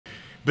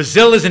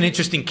Brazil is an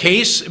interesting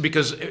case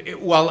because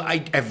while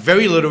I have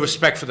very little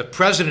respect for the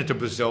president of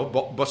Brazil,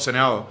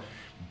 Bolsonaro,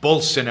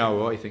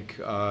 I think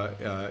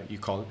you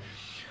call it,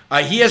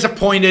 he has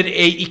appointed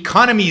a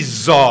economy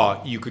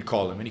czar, you could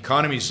call him, an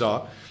economy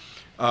czar,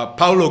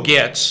 Paulo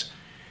Guedes.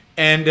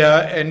 And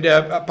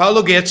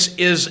Paulo Guedes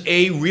is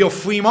a real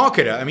free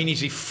marketer. I mean,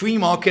 he's a free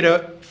market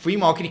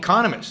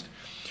economist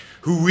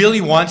who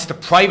really wants to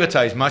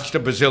privatize much of the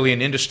Brazilian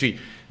industry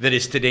that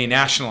is today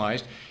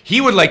nationalized. He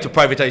would like to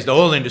privatize the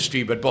whole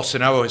industry, but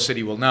Bolsonaro has said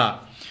he will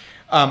not.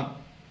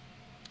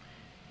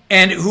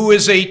 And who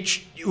is a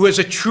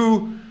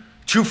true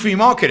free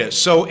marketer.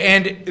 So,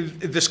 and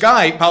this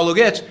guy, Paulo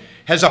Guedes,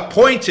 has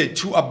appointed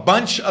to a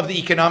bunch of the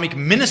economic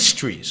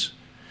ministries.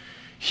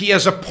 He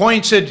has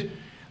appointed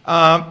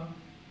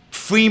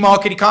free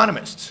market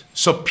economists.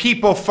 So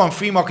people from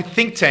free market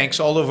think tanks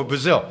all over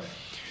Brazil.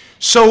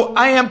 So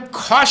I am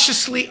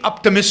cautiously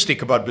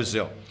optimistic about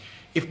Brazil.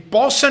 If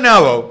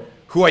Bolsonaro,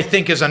 who I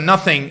think is a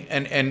nothing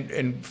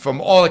and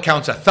from all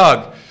accounts a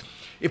thug,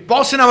 if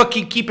Bolsonaro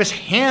can keep his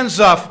hands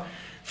off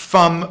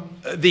from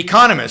the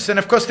economists, and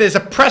of course there's a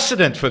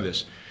precedent for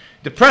this.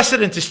 The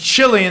precedent is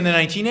Chile in the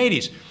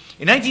 1980s.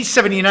 In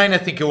 1979, I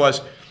think it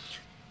was,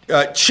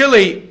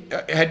 Chile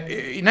had,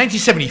 in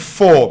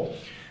 1974,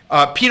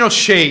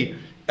 Pinochet,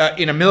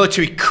 in a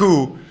military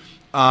coup,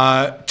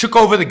 took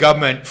over the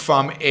government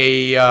from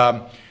a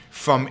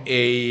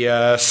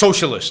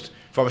socialist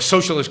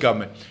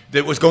government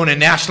that was going to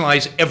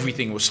nationalize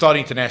everything, was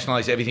starting to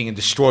nationalize everything and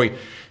destroy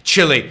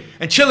Chile.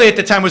 And Chile at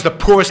the time was the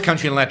poorest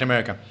country in Latin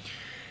America.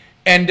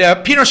 And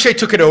Pinochet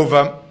took it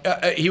over.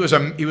 He was a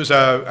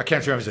I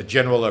can't remember if he was a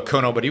general or a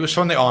colonel, but he was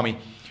from the army.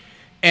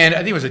 And I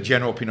think it was a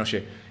general,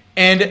 Pinochet.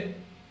 And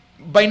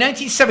by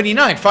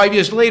 1979, 5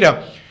 years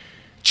later,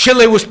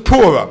 Chile was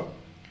poorer.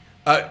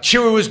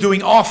 Chile was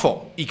doing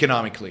awful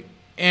economically.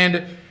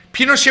 And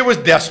Pinochet was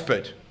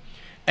desperate.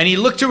 And he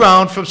looked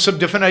around for some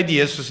different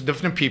ideas, for some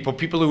different people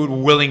who were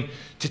willing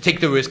to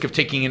take the risk of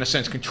taking, in a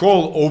sense,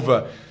 control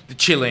over the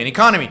Chilean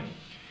economy.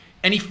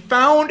 And he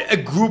found a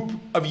group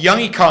of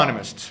young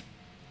economists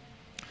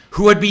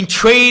who had been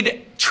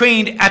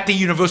trained at the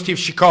University of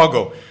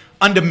Chicago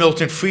under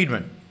Milton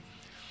Friedman.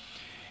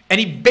 And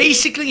he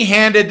basically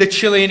handed the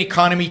Chilean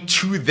economy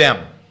to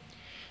them.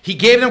 He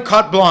gave them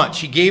carte blanche.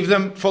 He gave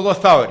them full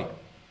authority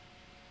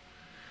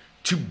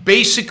to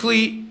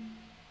basically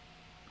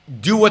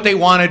do what they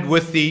wanted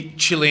with the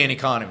Chilean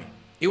economy.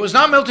 It was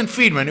not Milton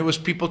Friedman. It was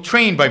people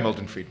trained by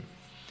Milton Friedman.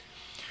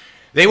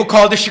 They were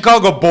called the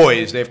Chicago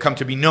Boys. They have come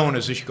to be known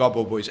as the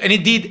Chicago Boys. And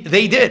indeed,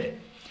 they did.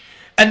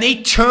 And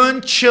they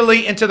turned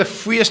Chile into the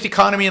freest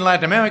economy in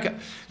Latin America.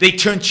 They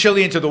turned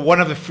Chile into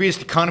one of the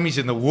freest economies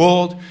in the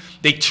world.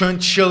 They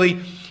turned Chile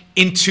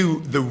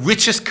into the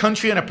richest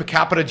country on a per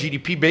capita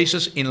GDP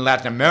basis in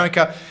Latin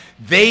America.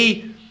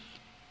 They,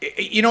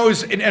 you know, it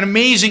was an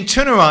amazing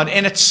turnaround.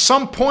 And at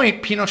some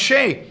point,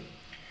 Pinochet,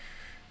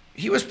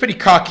 he was pretty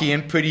cocky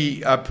and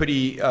pretty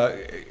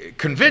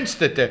convinced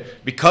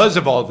that because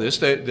of all this,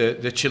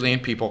 the Chilean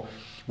people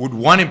would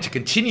want him to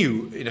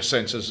continue, in a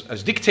sense,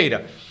 as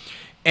dictator.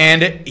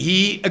 And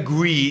he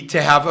agreed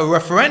to have a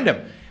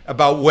referendum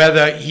about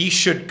whether he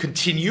should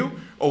continue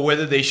or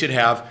whether they should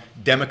have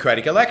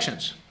democratic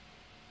elections.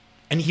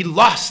 And he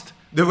lost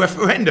the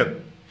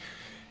referendum.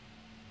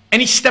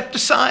 And he stepped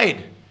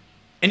aside.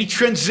 And he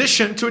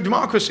transitioned to a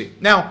democracy.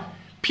 Now,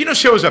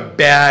 Pinochet was a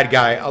bad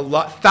guy.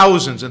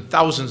 Thousands and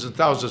thousands and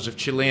thousands of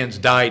Chileans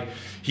died.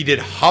 He did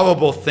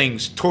horrible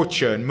things,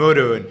 torture and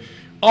murder and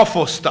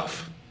awful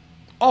stuff.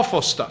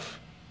 Awful stuff,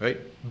 right?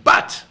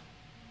 But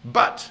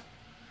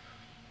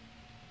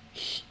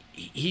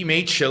he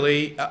made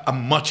Chile a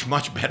much,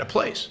 much better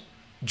place.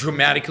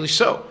 Dramatically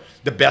so.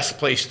 The best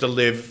place to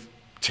live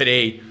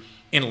today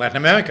in Latin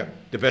America.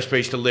 The best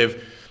place to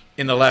live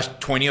in the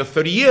last 20 or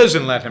 30 years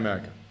in Latin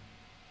America.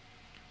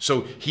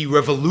 So he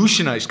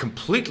revolutionized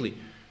completely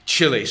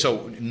Chile.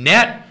 So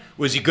net,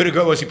 was he good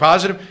or was he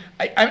positive?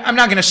 I'm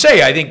not going to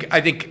say. I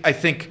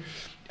think.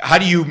 How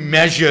do you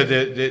measure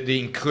the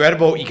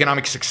incredible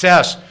economic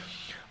success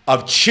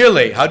of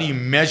Chile? How do you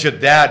measure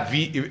that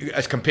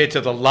as compared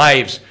to the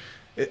lives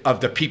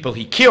of the people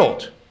he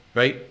killed,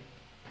 right?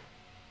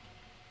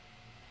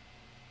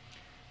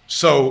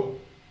 So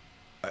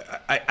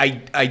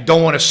I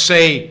don't want to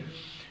say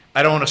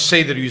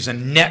that he was a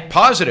net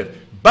positive,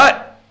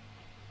 but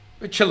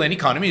the Chilean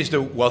economy is the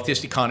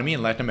wealthiest economy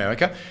in Latin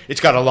America. It's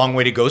got a long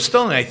way to go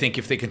still, and I think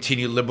if they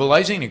continue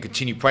liberalizing and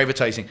continue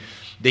privatizing,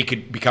 they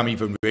could become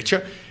even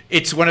richer.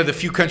 It's one of the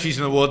few countries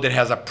in the world that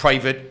has a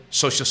private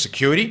social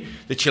security.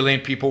 The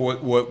Chilean people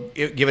were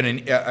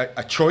given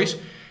a choice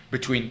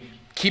between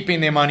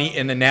keeping their money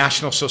in the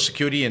national social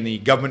security and the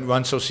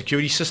government-run social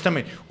security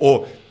system,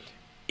 or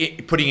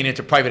putting it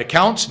into private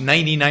accounts.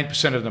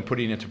 99% of them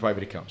putting it into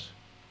private accounts.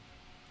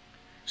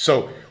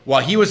 So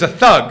while he was a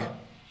thug,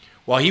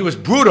 while he was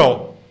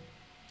brutal,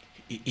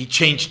 he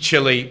changed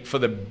Chile for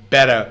the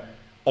better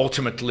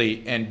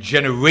ultimately, and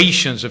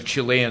generations of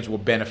Chileans will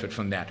benefit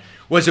from that.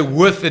 Was it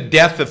worth the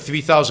death of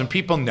 3,000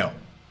 people? No,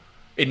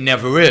 it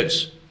never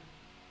is.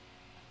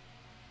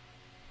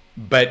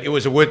 but it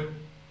was a word.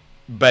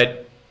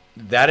 But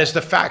that is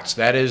the facts.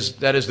 That is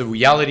the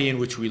reality in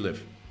which we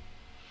live.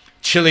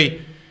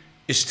 Chile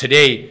is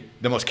today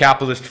the most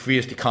capitalist,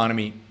 freest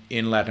economy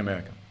in Latin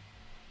America.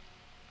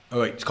 All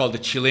right, it's called the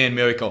Chilean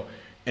miracle,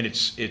 and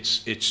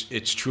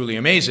it's truly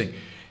amazing.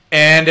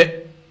 And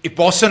if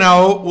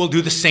Bolsonaro will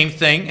do the same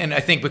thing, and I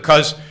think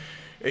because,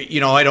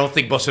 you know, I don't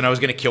think Bolsonaro is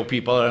going to kill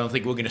people. I don't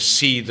think we're going to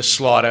see the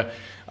slaughter.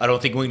 I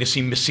don't think we're going to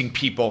see missing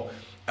people.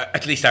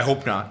 At least I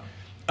hope not.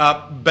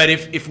 But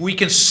if we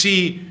can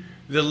see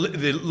the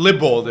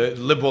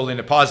liberal in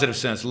the positive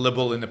sense,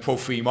 liberal in the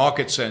pro-free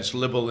market sense,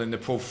 liberal in the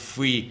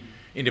pro-free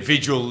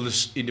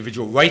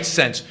individual rights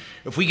sense,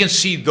 if we can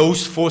see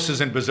those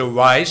forces in Brazil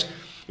rise,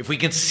 if we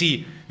can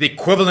see the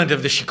equivalent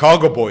of the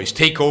Chicago boys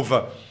take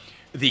over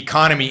the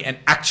economy and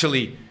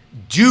actually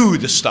do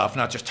the stuff,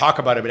 not just talk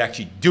about it, but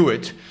actually do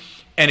it,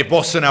 and if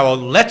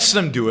Bolsonaro lets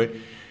them do it,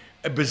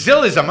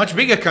 Brazil is a much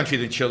bigger country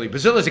than Chile.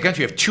 Brazil is a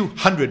country of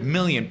 200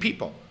 million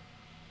people.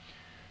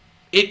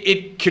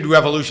 It could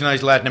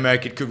revolutionize Latin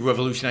America. It could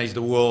revolutionize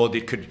the world.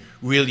 It could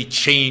really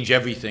change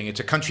everything. It's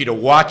a country to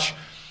watch.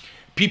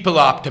 People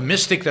are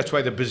optimistic. That's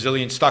why the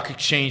Brazilian stock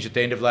exchange at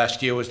the end of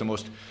last year was the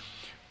most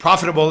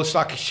profitable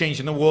stock exchange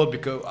in the world,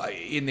 because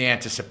in the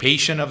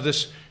anticipation of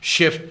this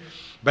shift.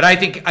 But I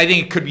think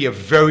it could be a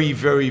very,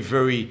 very,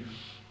 very,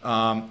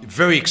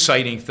 very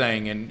exciting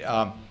thing and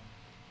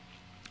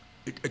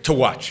to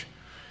watch.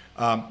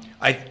 I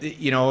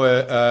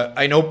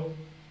know.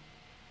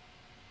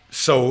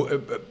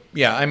 So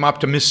yeah, I'm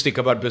optimistic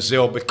about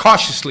Brazil, but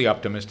cautiously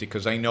optimistic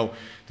because I know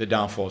the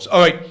downfalls.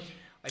 All right.